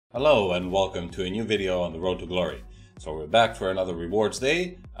Hello and welcome to a new video on the road to glory. So we're back for another rewards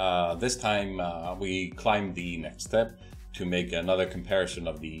day. This time we climbed the next step to make another comparison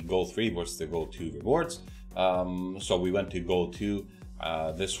of the Gold 3 versus the Gold 2 rewards. So we went to Gold 2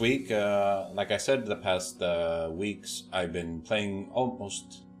 this week. Like I said, the past weeks I've been playing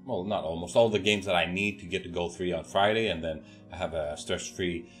not almost all the games that I need to get to Gold 3 on Friday, and then I have a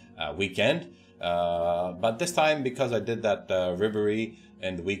stress-free weekend. But this time, because I did that Ribery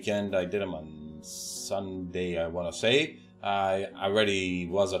in the weekend, I did them on Sunday, I want to say. I already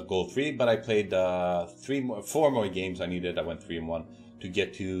was at Gold 3, but I played 4 more games I needed. I went 3-1 to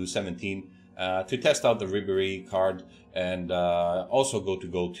get to 17 to test out the Ribery card, and also go to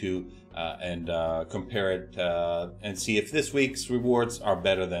Gold 2 and compare it and see if this week's rewards are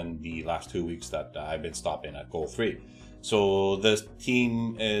better than the last 2 weeks that I've been stopping at Gold 3. So the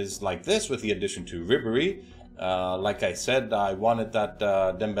team is like this with the addition to Ribery. Like I said, I wanted that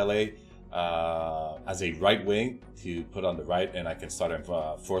Dembele as a right wing to put on the right, and I can start in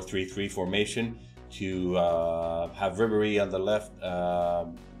 4-3-3 formation to have Ribery on the left,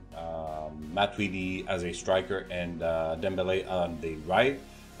 Matuidi as a striker, and Dembele on the right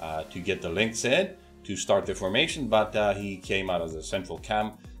to get the links in to start the formation. But he came out as a central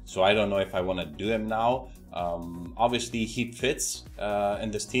cam, so I don't know if I want to do him now. Obviously he fits in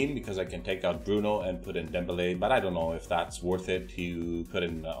this team because I can take out Bruno and put in Dembele, but I don't know if that's worth it to put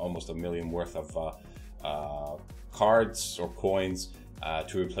in almost $1 million worth of cards or coins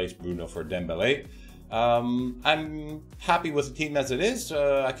to replace Bruno for Dembele. I'm happy with the team as it is.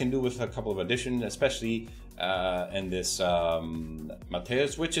 I can do with a couple of additions, especially in this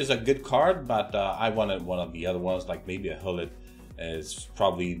Mateus, which is a good card, but I wanted one of the other ones, like maybe a Hullet is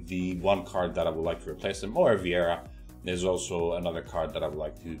probably the one card that I would like to replace him, or Vieira is also another card that I would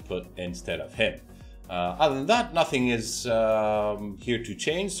like to put instead of him. Other than that, nothing is here to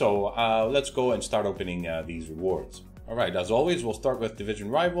change, so let's go and start opening these rewards. Alright, as always, we'll start with Division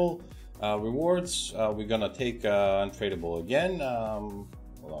Rival rewards. We're gonna take Untradeable again, a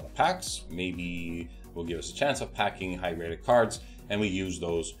lot of packs. Maybe will give us a chance of packing high rated cards, and we use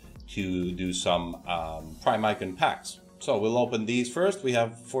those to do some prime icon packs. So we'll open these first. We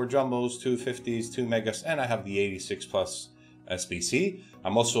have 4 jumbos, 2 50s, 2 megas, and I have the 86 plus SBC.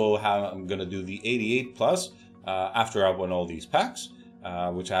 I'm gonna do the 88 plus after I win all these packs,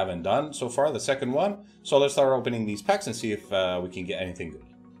 which I haven't done so far, the second one. So let's start opening these packs and see if we can get anything good.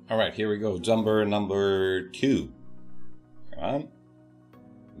 All right, here we go. Jumbo number 2. Come on.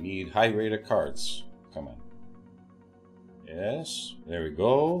 Need high rated cards. Come on. Yes, there we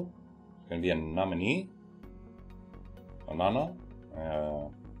go. It's gonna be a nominee. Banana,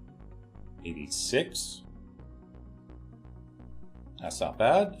 86. That's not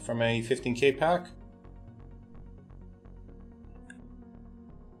bad from a 15k pack.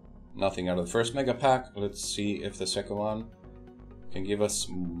 Nothing out of the first mega pack. Let's see if the second one can give us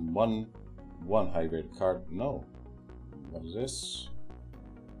one high rated card. No. What is this?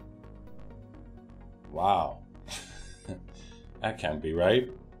 Wow. That can't be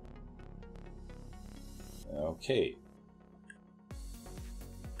right. Okay.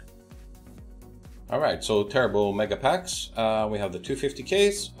 Alright, so terrible mega packs. We have the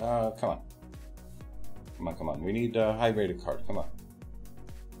 250Ks. Come on. Come on, come on. We need a high rated card. Come on.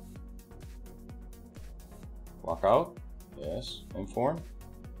 Walkout. Yes. Inform.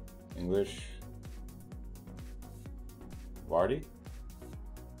 English. Vardy.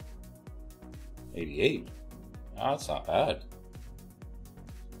 88. Ah, that's not bad.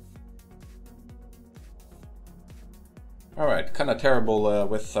 Alright, kind of terrible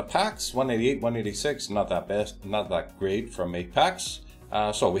with packs. 188, 186, not that best, not that great from 8 packs.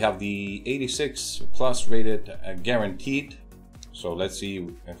 So we have the 86 plus rated guaranteed. So let's see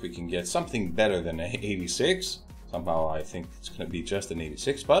if we can get something better than an 86. Somehow I think it's going to be just an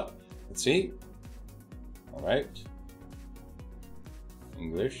 86, but let's see. Alright.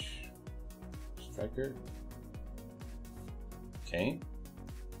 English. Striker. Kane.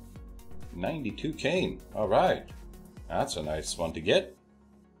 92 Kane. Alright. That's a nice one to get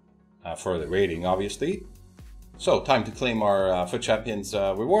for the rating, obviously. So time to claim our Foot Champions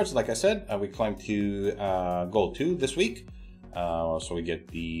rewards. Like I said, we climbed to Gold 2 this week. So we get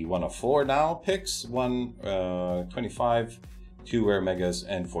the 1 of 4 now picks, 25, 2 rare megas,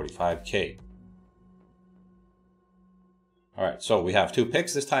 and 45k. Alright, so we have 2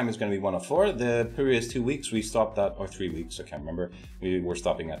 picks. This time it's going to be 1 of 4. The previous 2 weeks we stopped at, or 3 weeks, I can't remember. We were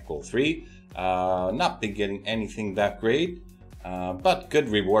stopping at Gold 3. Not been getting anything that great, but good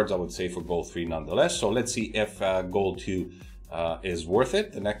rewards I would say for Gold 3 nonetheless. So let's see if Gold 2 is worth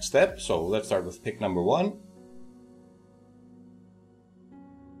it, the next step. So let's start with pick number 1.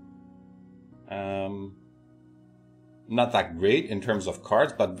 Not that great in terms of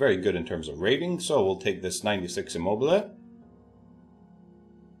cards, but very good in terms of rating. So we'll take this 96 Immobile.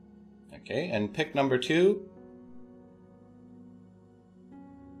 Okay, and pick number 2.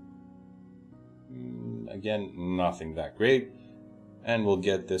 Again, nothing that great. And we'll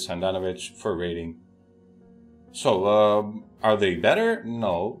get this Handanovic for rating. So, are they better?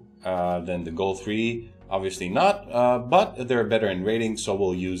 No. Than the goal 3? Obviously not. But they're better in rating, so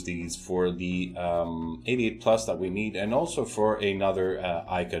we'll use these for the 88 plus that we need, and also for another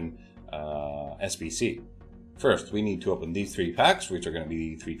icon SBC. First, we need to open these 3 packs, which are going to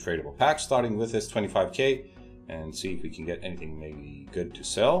be 3 tradable packs, starting with this 25k, and see if we can get anything maybe good to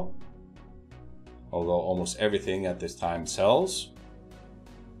sell. Although almost everything at this time sells.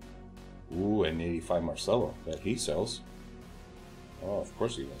 Ooh, and 85 Marcelo, that he sells. Oh, of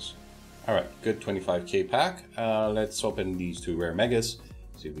course he does. Alright, good 25k pack. Let's open these 2 rare megas,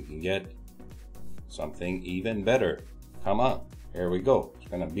 see if we can get something even better. Come on, here we go. It's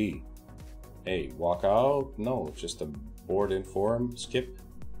gonna be a walkout. No, it's just a board inform skip.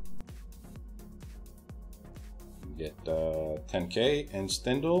 Get 10k and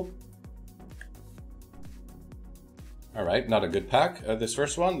Stindl. Alright, not a good pack, this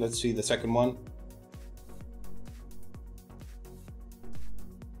first one. Let's see the second one.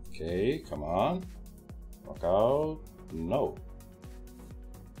 Okay, come on. Walkout. No.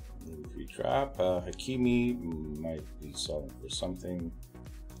 Free trap. Hakimi might be selling for something.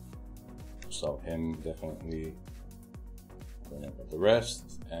 Sell him, definitely. I don't know about the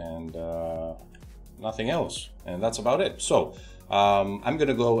rest. And nothing else. And that's about it. So, I'm going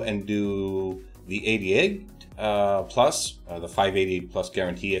to go and do the 88 plus, the 588 plus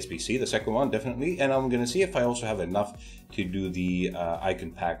guarantee SBC, the second one, definitely. And I'm going to see if I also have enough to do the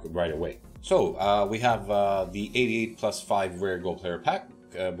icon pack right away. So we have the 88 plus 5 rare gold player pack,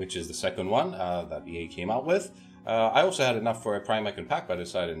 which is the second one that EA came out with. I also had enough for a prime icon pack, but I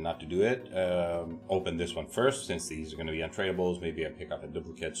decided not to do it. Open this one first, since these are going to be untradables. Maybe I pick up a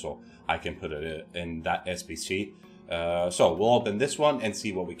duplicate so I can put it in that SBC. So we'll open this one and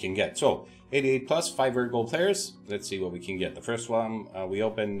see what we can get. So 88 plus 5 rare gold players. Let's see what we can get. The first one we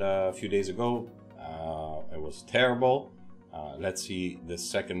opened a few days ago. It was terrible. Let's see the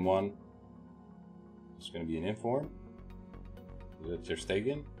second one. It's going to be an inform. Is it Ter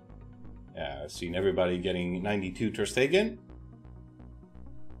Stegen? Yeah, I've seen everybody getting 92 Ter Stegen.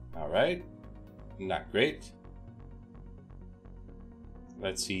 All right, not great.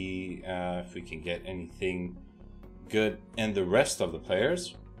 Let's see if we can get anything good in the rest of the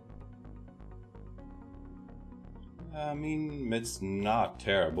players. I mean, it's not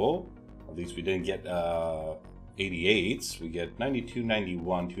terrible. At least we didn't get 88s. We get 92,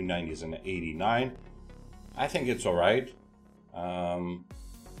 91, 290s, and an 89. I think it's all right.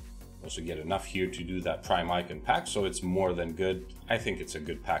 Also get enough here to do that prime icon pack, so it's more than good. I think it's a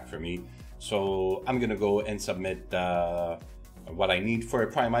good pack for me. So I'm gonna go and submit what I need for a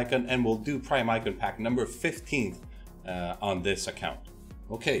prime icon, and we'll do prime icon pack number 15th on this account.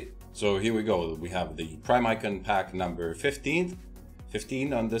 Okay, so here we go. We have the prime icon pack number 15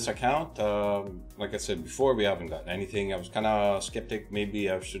 on this account. Like I said before, we haven't got anything. I was kind of skeptic.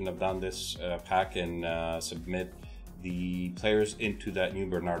 Maybe I shouldn't have done this pack and submit the players into that new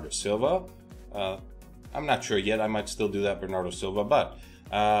Bernardo Silva. I'm not sure yet. I might still do that Bernardo Silva, but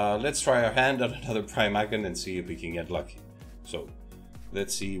let's try our hand on another prime icon and see if we can get lucky. So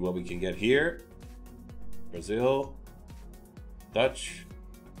let's see what we can get here. Brazil, Dutch,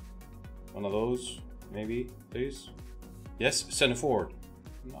 one of those maybe, please. Yes, center forward.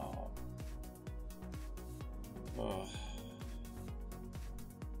 No. Oh.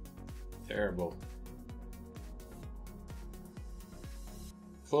 Terrible.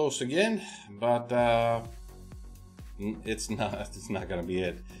 Close again, but it's not gonna be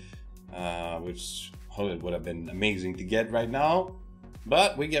it. Which it would have been amazing to get right now,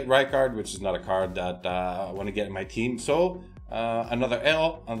 but we get Rijkaard, which is not a card that I want to get in my team. So another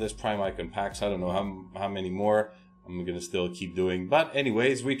L on this prime icon packs. I don't know how many more I'm gonna still keep doing, but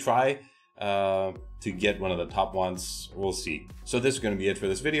anyways, we try to get one of the top ones. We'll see. So this is gonna be it for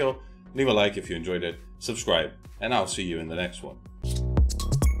this video. Leave a like if you enjoyed it, subscribe, and I'll see you in the next one.